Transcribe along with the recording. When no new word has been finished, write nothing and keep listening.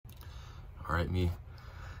Alright, me.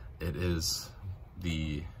 It is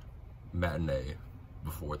the matinee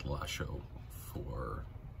before the last show for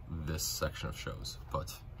this section of shows,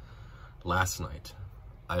 but last night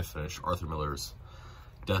I finished Arthur Miller's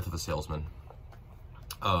Death of a Salesman,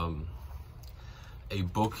 a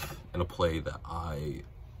book and a play that I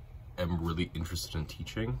am really interested in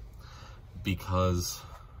teaching because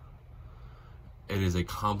it is a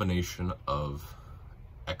combination of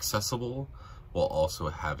accessible while also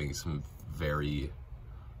having some very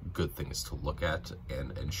good things to look at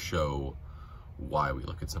and show why we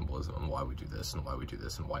look at symbolism and why we do this and why we do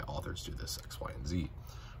this and why authors do this, X, Y, and Z,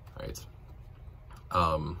 right?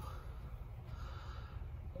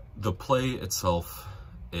 The play itself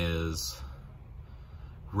is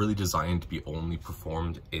really designed to be only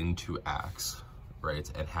performed in 2 acts, right?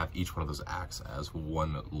 And have each one of those acts as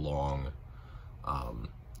one long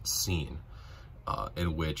scene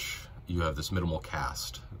in which you have this minimal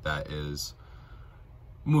cast that is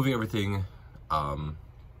moving everything, but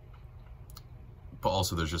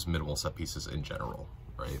also there's just minimal set pieces in general,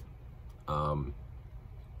 right?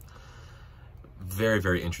 Very,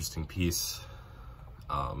 very interesting piece,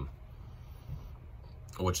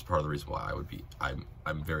 which is part of the reason why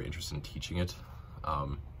I'm very interested in teaching it,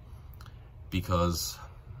 because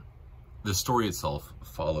the story itself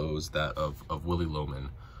follows that of Willy Loman,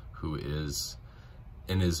 who is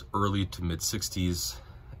in his early to mid 60s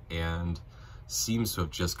and seems to have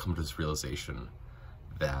just come to this realization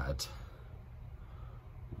that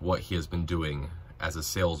what he has been doing as a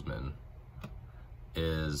salesman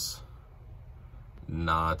is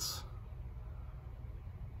not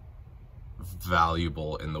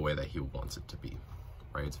valuable in the way that he wants it to be,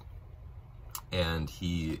 right? And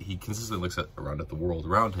he consistently looks around at the world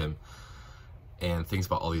around him and thinks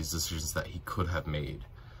about all these decisions that he could have made,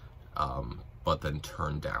 but then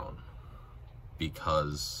turned down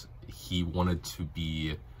because he wanted to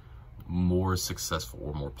be more successful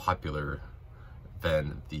or more popular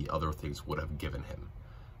than the other things would have given him.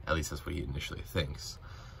 At least that's what he initially thinks.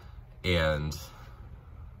 And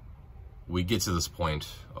we get to this point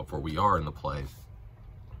of where we are in the play,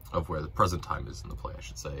 of where the present time is in the play, I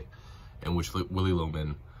should say, in which Willy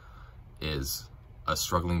Loman is a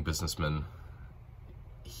struggling businessman.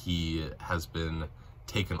 He has been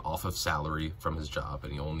taken off of salary from his job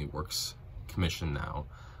and he only works commission now,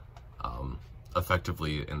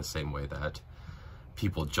 effectively in the same way that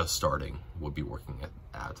people just starting would be working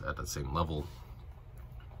at that same level.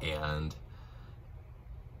 And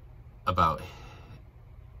about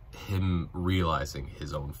him realizing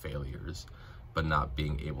his own failures, but not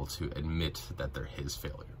being able to admit that they're his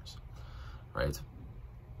failures, right?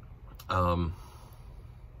 To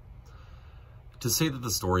say that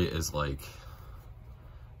the story is like,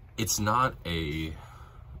 it's not the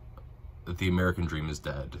American dream is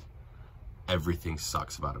dead, everything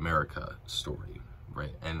sucks about America story,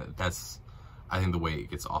 right? And that's, I think, the way it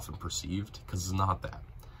gets often perceived, because it's not that.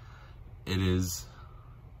 It is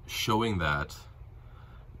showing that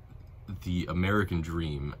the American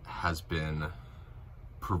dream has been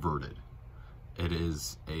perverted. It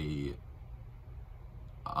is a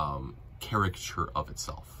caricature of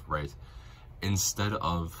itself, right? Instead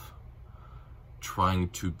of trying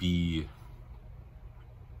to be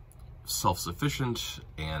self-sufficient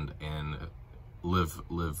and live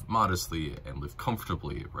modestly and live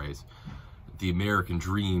comfortably, right? The American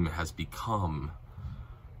dream has become,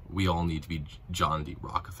 we all need to be John D.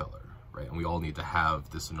 Rockefeller, right? And we all need to have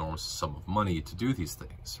this enormous sum of money to do these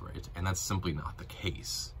things, right? And that's simply not the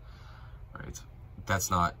case, right? That's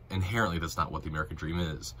not, inherently, that's not what the American dream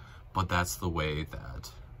is, but that's the way that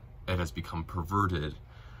it has become perverted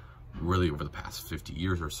really over the past 50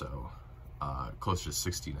 years or so, closer to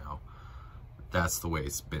 60 now. That's the way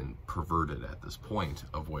it's been perverted at this point,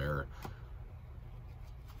 of where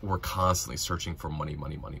we're constantly searching for money,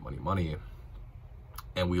 money, money, money, money,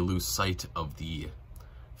 and we lose sight of the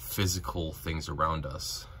physical things around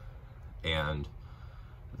us and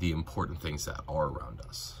the important things that are around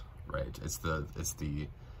us, right? It's the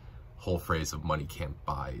whole phrase of money can't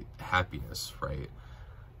buy happiness, right?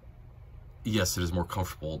 Yes, it is more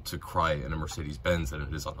comfortable to cry in a Mercedes-Benz than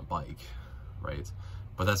it is on a bike, right?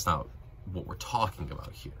 But that's not what we're talking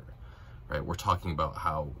about here, right? We're talking about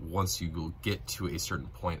how once you get to a certain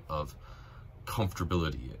point of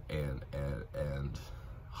comfortability and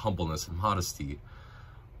humbleness and modesty,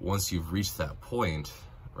 once you've reached that point,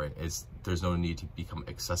 right, there's no need to become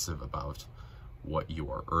excessive about what you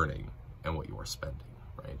are earning and what you are spending,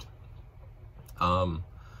 right?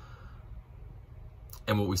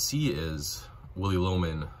 And what we see is Willy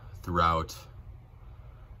Loman throughout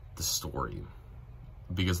the story,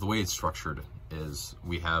 because the way it's structured is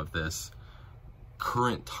we have this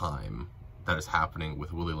current time that is happening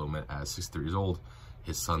with Willy Loman as 63 years old,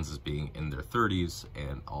 his sons as being in their 30s,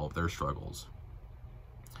 and all of their struggles.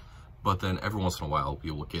 But then every once in a while,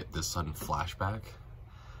 we will get this sudden flashback,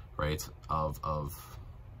 right, of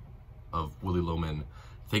Willy Loman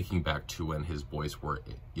thinking back to when his boys were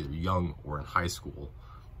either young or in high school.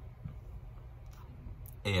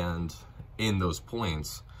 And in those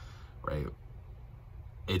points, right,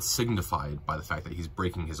 it's signified by the fact that he's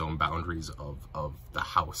breaking his own boundaries of the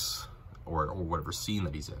house or whatever scene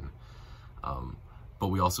that he's in. But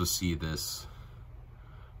we also see this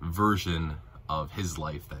version of his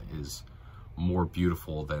life that is more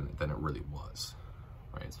beautiful than it really was,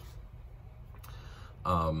 right?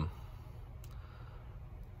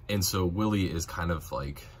 And so Willy is kind of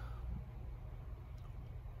like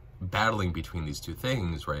battling between these two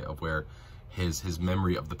things, right, of where his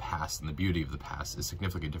memory of the past and the beauty of the past is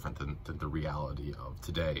significantly different than the reality of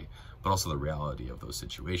today, but also the reality of those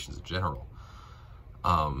situations in general.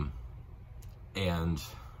 And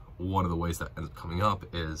one of the ways that ends up coming up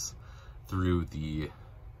is through the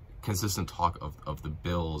consistent talk of the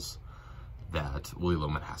bills that Willy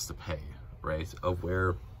Loman has to pay, right, of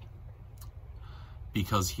where,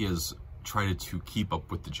 because he has tried to keep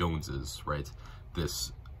up with the Joneses, right,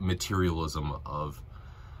 this materialism of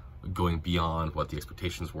going beyond what the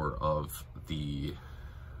expectations were of the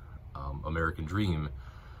American dream.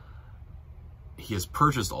 He has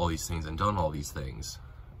purchased all these things and done all these things,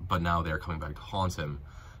 but now they're coming back to haunt him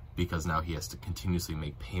because now he has to continuously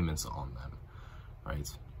make payments on them, right?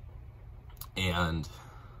 And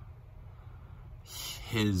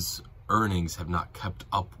his earnings have not kept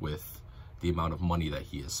up with the amount of money that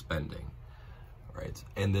he is spending, right?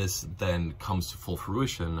 And this then comes to full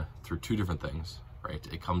fruition through two different things, right?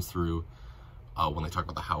 It comes through when they talk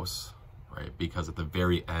about the house, right? Because at the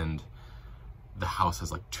very end, the house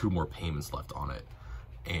has like 2 more payments left on it.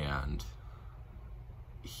 And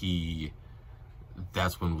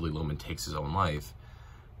that's when Willy Loman takes his own life.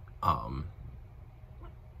 And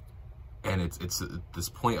it's at this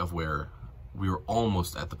point of where we were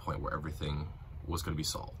almost at the point where everything was going to be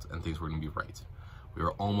solved and things were going to be right. We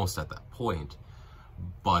were almost at that point,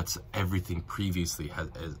 but everything previously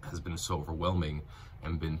has been so overwhelming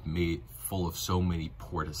and been made full of so many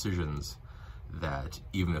poor decisions that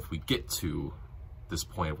even if we get to this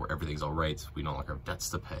point where everything's all right, we no longer have debts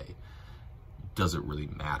to pay, does it really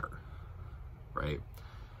matter, right?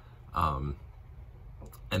 And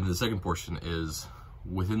the second portion is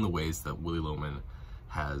within the ways that Willy Loman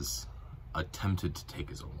has attempted to take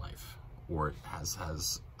his own life, or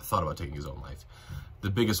has thought about taking his own life. The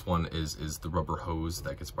biggest one is the rubber hose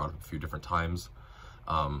that gets brought up a few different times.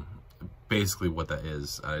 Basically what that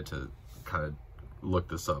is, I had to kind of look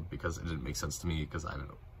this up because it didn't make sense to me because I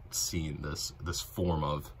haven't seen this form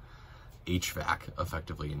of HVAC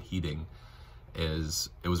effectively in heating.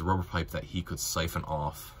 It was a rubber pipe that he could siphon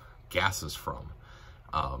off gases from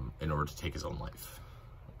in order to take his own life,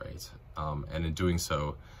 right? And in doing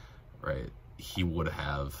so, right, he would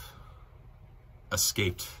have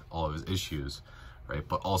escaped all of his issues, right?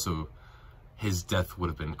 But also his death would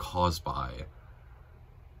have been caused by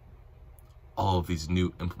all of these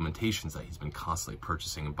new implementations that he's been constantly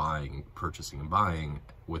purchasing and buying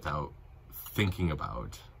without thinking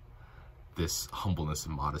about this humbleness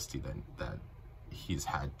and modesty that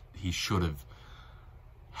he should have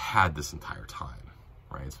had this entire time,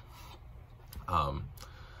 right?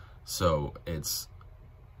 So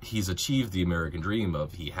he's achieved the American dream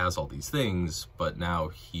of he has all these things, but now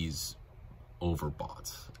he's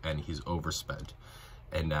overbought and he's overspent,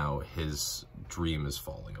 and now his dream is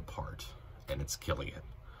falling apart and it's killing him.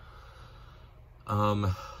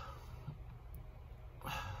 And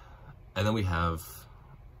then we have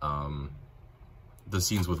the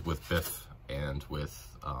scenes with Biff and with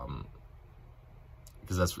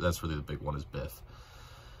because that's really the big one, is Biff.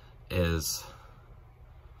 Is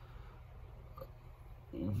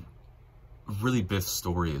really Biff's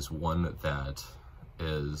story is one that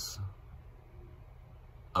is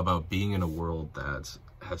about being in a world that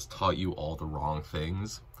has taught you all the wrong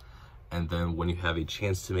things, and then when you have a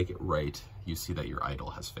chance to make it right, you see that your idol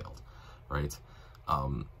has failed, right?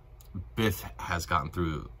 Biff has gone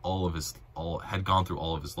through all of his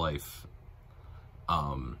life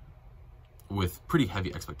with pretty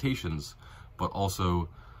heavy expectations, but also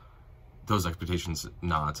those expectations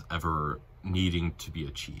not ever needing to be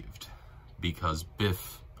achieved, because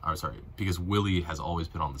because Willy has always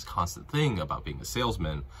been on this constant thing about being a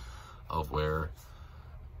salesman, of where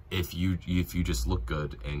if you just look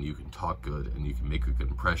good and you can talk good and you can make a good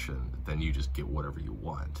impression, then you just get whatever you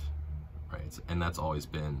want, right? And that's always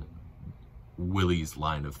been Willy's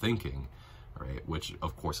line of thinking, right? Which,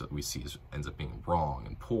 of course, we see ends up being wrong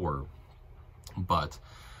and poor, but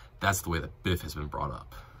that's the way that Biff has been brought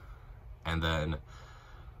up. And then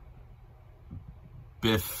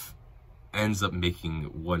Biff ends up making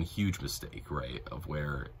one huge mistake, right, of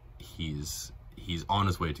where he's on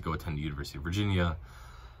his way to go attend the University of Virginia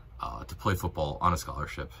to play football on a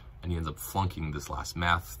scholarship, and he ends up flunking this last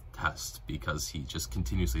math test because he just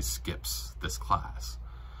continuously skips this class,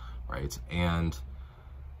 right? And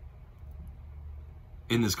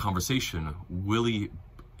in this conversation, Willie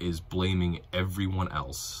is blaming everyone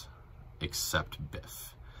else except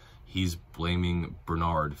Biff. He's blaming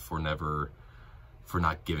Bernard for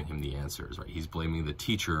not giving him the answers, right? He's blaming the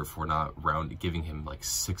teacher for not giving him like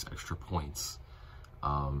 6 extra points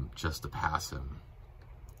just to pass him,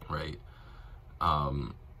 right?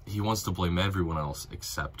 He wants to blame everyone else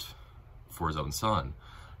except for his own son,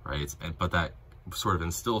 right? But that sort of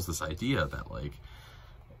instills this idea that like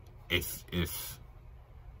if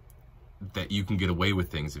that you can get away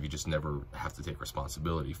with things if you just never have to take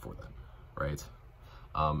responsibility for them, right?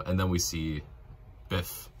 And then we see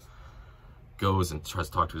Biff goes and tries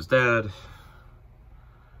to talk to his dad,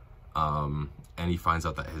 and he finds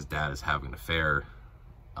out that his dad is having an affair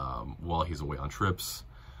while he's away on trips.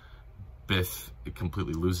 Biff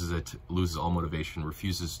completely loses all motivation,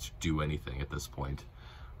 refuses to do anything at this point.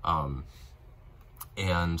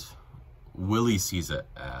 And Willie sees it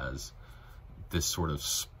as this sort of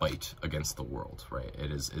spite against the world, right?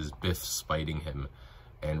 It is Biff spiting him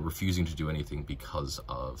and refusing to do anything because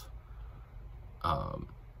of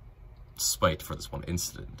spite for this one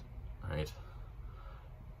incident, right?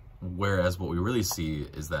 Whereas what we really see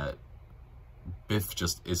is that Biff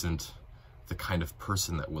just isn't the kind of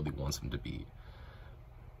person that Willie wants him to be.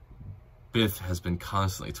 Biff has been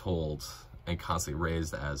constantly told and constantly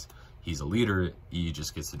raised as he's a leader, he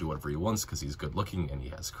just gets to do whatever he wants because he's good looking and he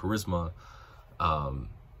has charisma,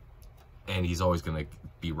 and he's always going to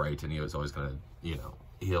be right, and he's always going to, you know,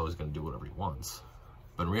 he's always going to do whatever he wants.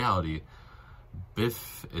 But in reality,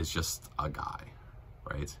 Biff is just a guy,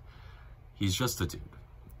 right? He's just a dude.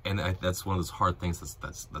 And that's one of those hard things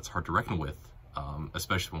that's hard to reckon with,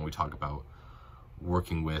 especially when we talk about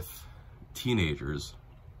working with teenagers,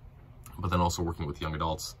 but then also working with young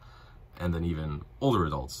adults and then even older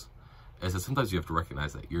adults, is that sometimes you have to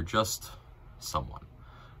recognize that you're just someone,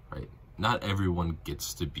 right? Not everyone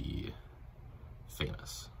gets to be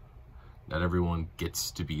famous. Not everyone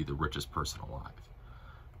gets to be the richest person alive,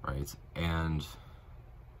 right? And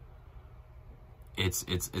it's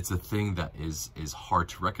a thing that is hard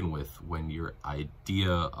to reckon with when your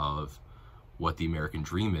idea of what the American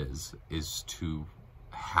dream is to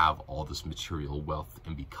have all this material wealth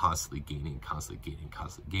and be constantly gaining,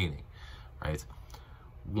 right?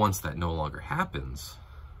 Once that no longer happens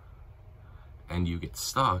and you get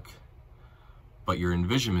stuck, but your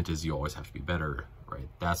envisionment is you always have to be better, right?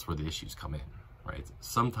 That's where the issues come in, right?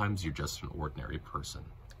 Sometimes you're just an ordinary person,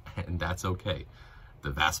 and that's okay.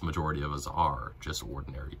 The vast majority of us are just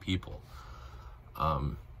ordinary people.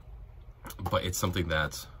 But it's something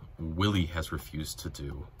that Willie has refused to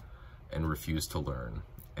do and refused to learn,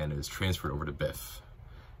 and is transferred over to Biff.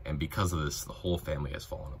 And because of this, the whole family has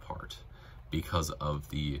fallen apart because of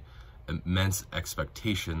the immense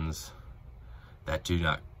expectations that do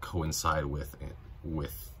not coincide with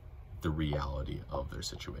the reality of their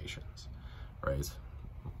situations, right?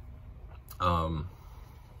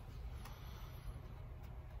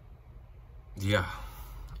 Yeah,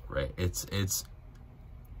 right. It's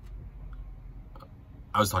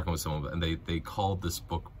I was talking with someone, and they called this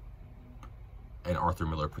book and Arthur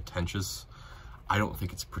Miller pretentious. I don't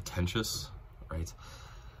think it's pretentious, right?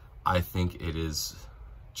 I think it is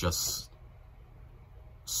just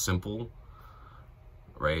simple,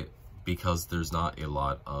 right? Because there's not a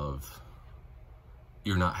lot of,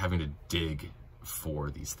 you're not having to dig for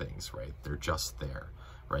these things, right? They're just there,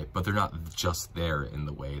 right? But they're not just there in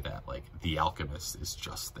the way that like The Alchemist is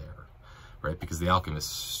just there, right? Because The Alchemist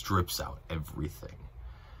strips out everything,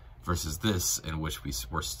 versus this, in which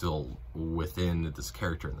we're still within this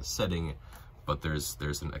character and the setting, but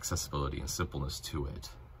there's an accessibility and simpleness to it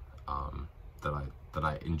that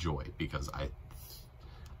I enjoy, because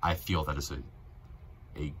I feel that is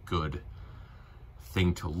a good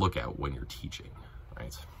thing to look at when you're teaching,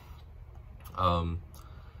 right?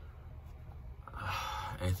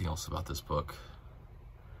 Anything else about this book?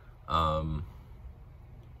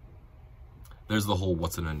 There's the whole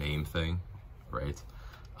what's in a name thing, right?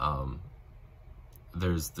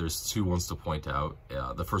 There's two ones to point out.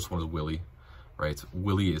 The first one is Willie, right?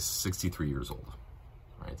 Willie is 63 years old,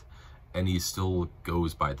 right? And he still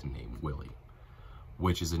goes by the name Willie,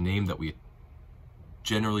 which is a name that we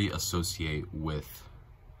generally associate with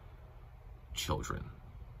children,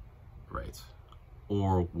 right?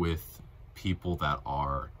 Or with people that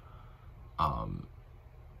are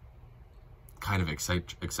kind of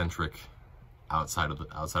eccentric outside of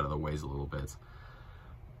the ways a little bit.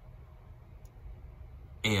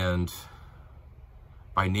 And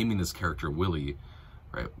by naming this character Willie,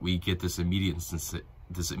 right, we get this immediate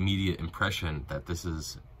impression that this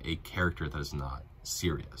is a character that is not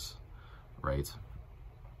serious, right?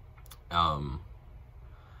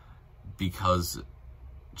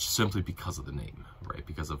 Simply because of the name, right?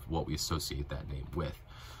 Because of what we associate that name with.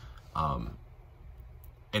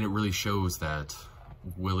 And it really shows that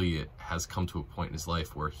Willie has come to a point in his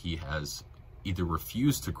life where he has either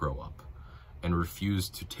refused to grow up and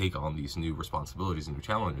refused to take on these new responsibilities and new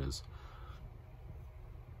challenges,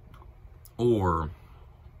 or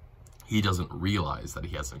he doesn't realize that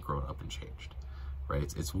he hasn't grown up and changed,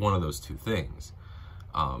 right? It's one of those two things.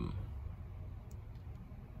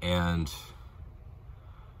 And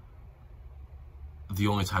the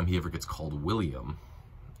only time he ever gets called William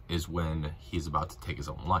is when he's about to take his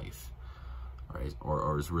own life, right?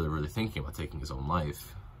 Or is really, really thinking about taking his own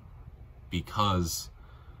life, because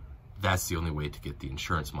that's the only way to get the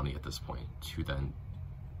insurance money at this point, to then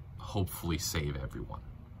hopefully save everyone,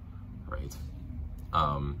 right?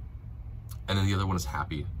 And then the other one is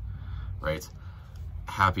Happy, right?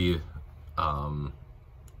 Happy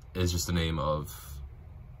is just the name of,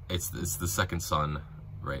 it's the second son,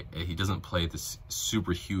 right? He doesn't play this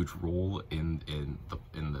super huge role in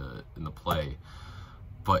the play,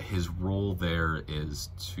 but his role there is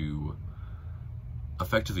to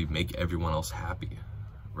effectively make everyone else happy,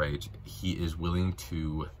 right? He is willing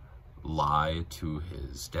to lie to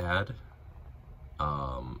his dad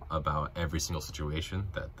about every single situation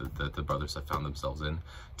that the brothers have found themselves in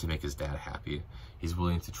to make his dad happy. He's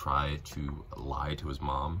willing to try to lie to his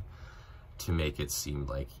mom to make it seem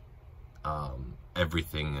like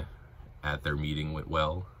everything at their meeting went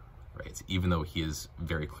well, right? Even though he is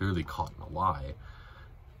very clearly caught in a lie,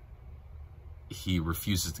 he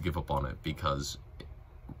refuses to give up on it, because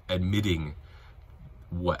admitting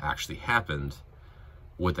what actually happened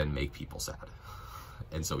would then make people sad.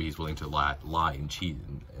 And so he's willing to lie and cheat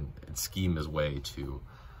and scheme his way to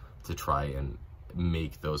try and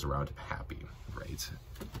make those around him happy, right?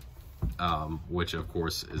 Which of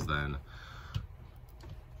course is then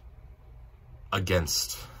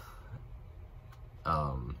against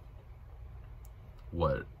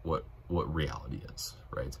what reality is,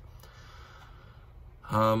 right?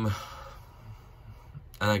 And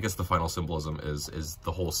I guess the final symbolism is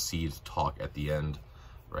the whole seed talk at the end,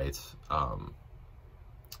 right?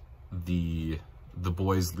 The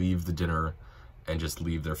boys leave the dinner and just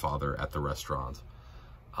leave their father at the restaurant,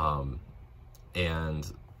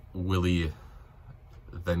 and Willie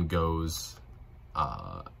then goes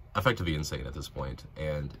effectively insane at this point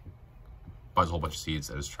and buys a whole bunch of seeds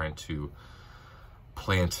and is trying to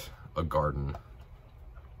plant a garden.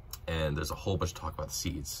 And there's a whole bunch of talk about the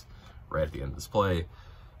seeds right at the end of this play,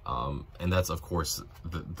 and that's of course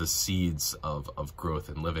the seeds of growth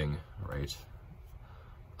and living, right?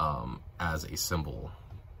 As a symbol,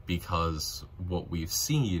 because what we've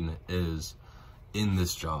seen is in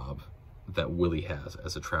this job that Willie has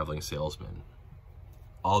as a traveling salesman,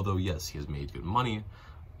 although yes, he has made good money,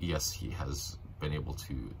 yes, he has been able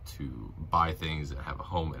to buy things and have a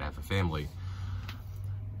home and have a family,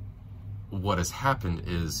 what has happened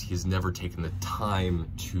is he's never taken the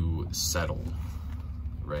time to settle,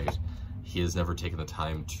 right? He has never taken the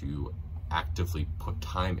time to actively put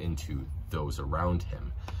time into those around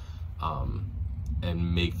him,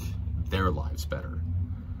 and make their lives better,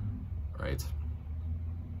 right?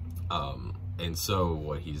 And so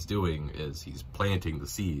what he's doing is he's planting the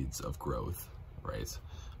seeds of growth, right?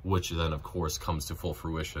 Which then of course comes to full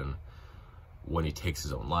fruition when he takes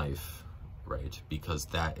his own life, right? Because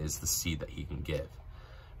that is the seed that he can give,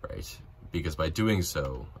 right? Because by doing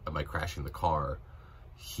so, by crashing the car,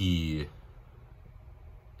 he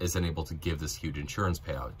is then able to give this huge insurance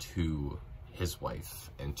payout to his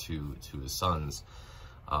wife and to his sons,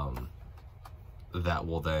 that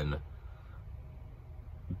will then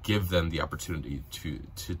give them the opportunity to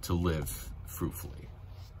live fruitfully,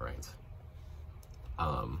 right?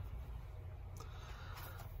 But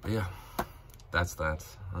yeah, that's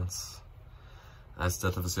Death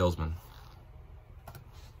of a Salesman.